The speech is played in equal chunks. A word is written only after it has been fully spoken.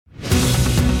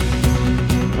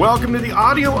Welcome to the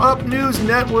Audio Up News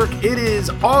Network. It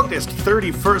is August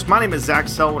 31st. My name is Zach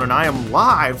Selwyn, and I am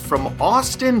live from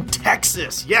Austin,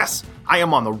 Texas. Yes, I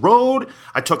am on the road.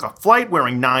 I took a flight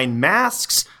wearing 9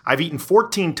 masks. I've eaten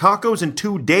 14 tacos in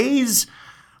 2 days.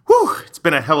 Whew, it's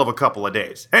been a hell of a couple of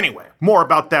days. Anyway, more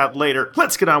about that later.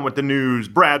 Let's get on with the news.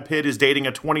 Brad Pitt is dating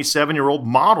a 27-year-old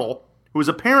model who is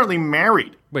apparently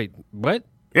married. Wait, what?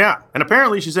 Yeah, and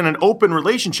apparently she's in an open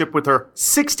relationship with her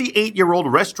 68-year-old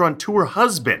restaurateur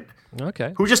husband.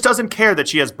 Okay. Who just doesn't care that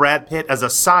she has Brad Pitt as a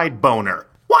side boner.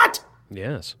 What?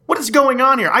 Yes. What is going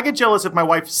on here? I get jealous if my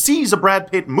wife sees a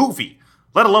Brad Pitt movie,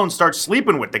 let alone start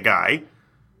sleeping with the guy.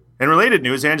 In related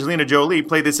news, Angelina Jolie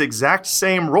played this exact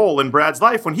same role in Brad's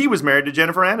life when he was married to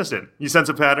Jennifer Aniston. You sense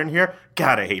a pattern here?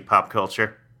 Gotta hate pop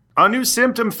culture. A new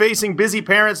symptom facing busy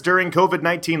parents during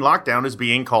COVID-19 lockdown is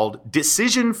being called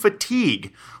decision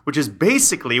fatigue, which is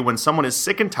basically when someone is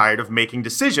sick and tired of making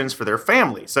decisions for their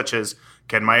family, such as,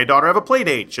 can my daughter have a play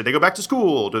date? Should they go back to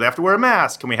school? Do they have to wear a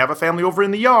mask? Can we have a family over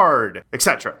in the yard?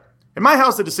 Etc. In my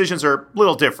house, the decisions are a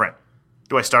little different.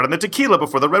 Do I start on the tequila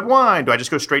before the red wine? Do I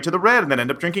just go straight to the red and then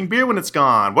end up drinking beer when it's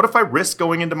gone? What if I risk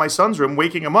going into my son's room,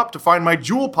 waking him up to find my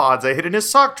jewel pods I hid in his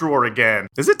sock drawer again?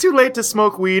 Is it too late to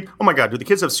smoke weed? Oh my god, do the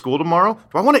kids have school tomorrow?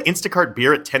 Do I want to Instacart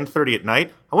beer at 10:30 at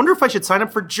night? I wonder if I should sign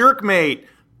up for Jerkmate.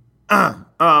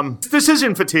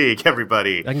 Decision fatigue,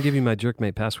 everybody. I can give you my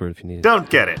Jerkmate password if you need it. Don't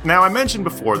get it. Now, I mentioned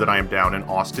before that I am down in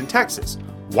Austin, Texas.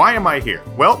 Why am I here?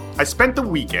 Well, I spent the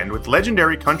weekend with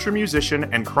legendary country musician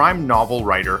and crime novel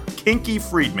writer Kinky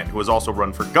Friedman, who has also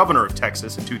run for governor of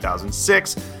Texas in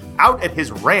 2006, out at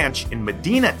his ranch in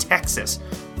Medina, Texas.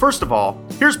 First of all,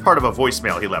 here's part of a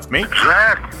voicemail he left me.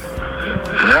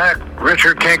 Zach,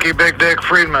 Richard Kinky Big Dick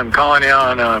Friedman calling you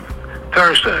on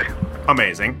Thursday.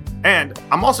 Amazing. And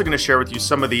I'm also going to share with you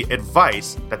some of the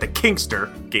advice that the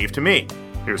Kinkster gave to me.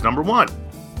 Here's number 1.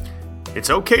 It's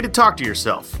okay to talk to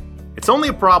yourself. It's only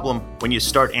a problem when you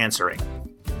start answering.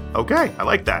 Okay, I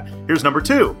like that. Here's number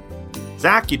 2.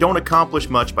 Zach, you don't accomplish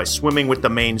much by swimming with the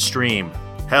mainstream.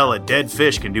 Hell, a dead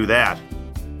fish can do that.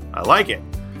 I like it.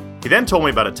 He then told me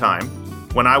about a time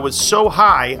when I was so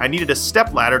high I needed a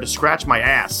stepladder to scratch my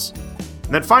ass.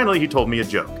 And then finally he told me a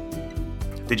joke.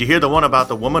 Did you hear the one about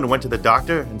the woman who went to the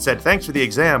doctor and said, thanks for the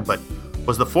exam, but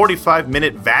was the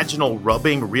 45-minute vaginal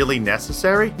rubbing really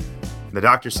necessary? And the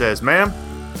doctor says, ma'am,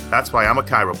 that's why I'm a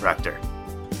chiropractor.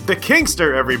 The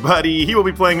Kinkster, everybody! He will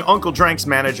be playing Uncle Drank's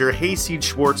manager, Hayseed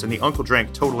Schwartz, in the Uncle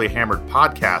Drank Totally Hammered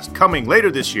podcast, coming later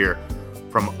this year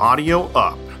from Audio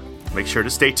Up. Make sure to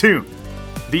stay tuned.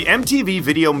 The MTV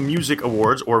Video Music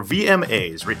Awards, or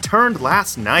VMAs, returned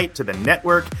last night to the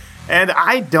network, and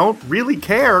I don't really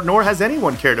care, nor has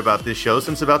anyone cared about this show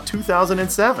since about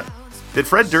 2007. Did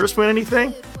Fred Durst win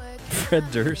anything? Fred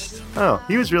Durst? Oh,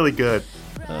 he was really good.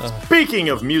 Speaking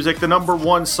of music, the number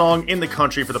 1 song in the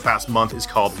country for the past month is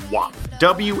called WAP,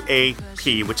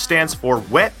 W-A-P, which stands for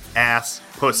Wet Ass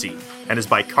Pussy, and is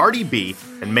by Cardi B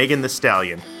and Megan Thee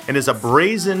Stallion, and is a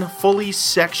brazen, fully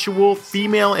sexual,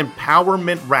 female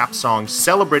empowerment rap song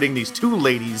celebrating these 2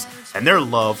 ladies and their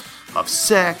love of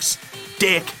sex,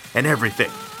 dick, and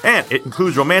everything. And it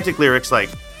includes romantic lyrics like,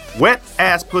 wet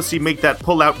ass pussy make that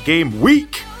pull-out game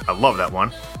weak. I love that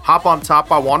one. Hop on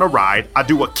top, I wanna ride. I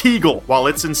do a Kegel while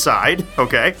it's inside,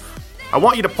 okay? I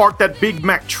want you to park that Big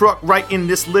Mac truck right in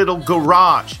this little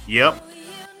garage. Yep.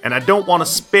 And I don't wanna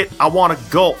spit, I wanna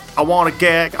gulp. I wanna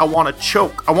gag, I wanna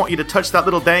choke. I want you to touch that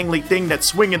little dangly thing that's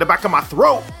swinging the back of my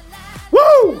throat.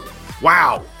 Woo!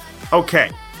 Wow.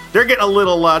 Okay. They're getting a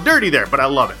little dirty there, but I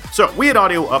love it. So, we at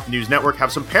Audio Up News Network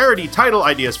have some parody title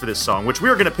ideas for this song, which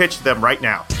we're gonna pitch to them right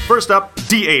now. First up,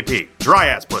 DAP, Dry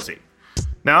Ass Pussy.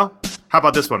 Now, how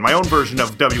about this one? My own version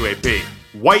of WAP,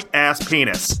 White Ass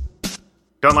Penis.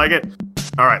 Don't like it?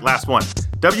 All right, last one.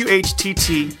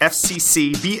 WHTT,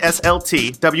 FCC,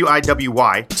 BSLT,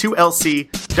 WIWY, 2LC,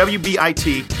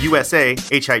 WBIT, USA,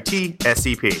 HIT,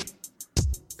 SCP.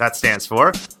 That stands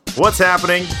for, what's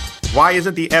happening? Why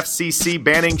isn't the FCC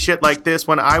banning shit like this?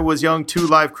 When I was young, 2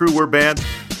 Live Crew were banned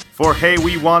for Hey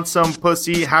We Want Some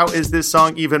Pussy. How is this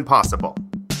song even possible?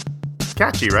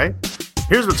 Catchy, right?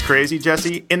 Here's what's crazy,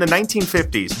 Jesse. In the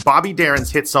 1950s, Bobby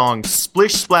Darin's hit song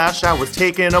Splish Splash, I Was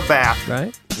Taking a Bath,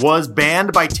 was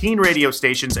banned by teen radio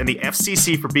stations and the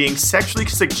FCC for being sexually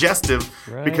suggestive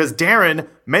because Darin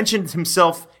mentioned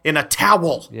himself in a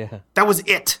towel. Yeah. That was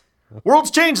it.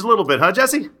 World's changed a little bit, huh,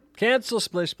 Jesse? Cancel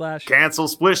Splish Splash. Cancel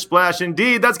Splish Splash,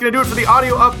 indeed. That's going to do it for the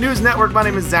Audio Up News Network. My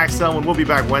name is Zach Selwyn. We'll be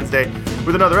back Wednesday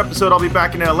with another episode. I'll be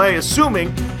back in LA,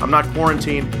 assuming I'm not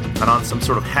quarantined and on some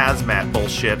sort of hazmat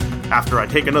bullshit after I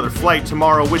take another flight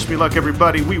tomorrow. Wish me luck,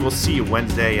 everybody. We will see you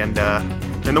Wednesday, and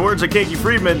In the words of Kinky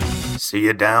Friedman, see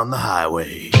you down the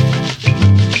highway.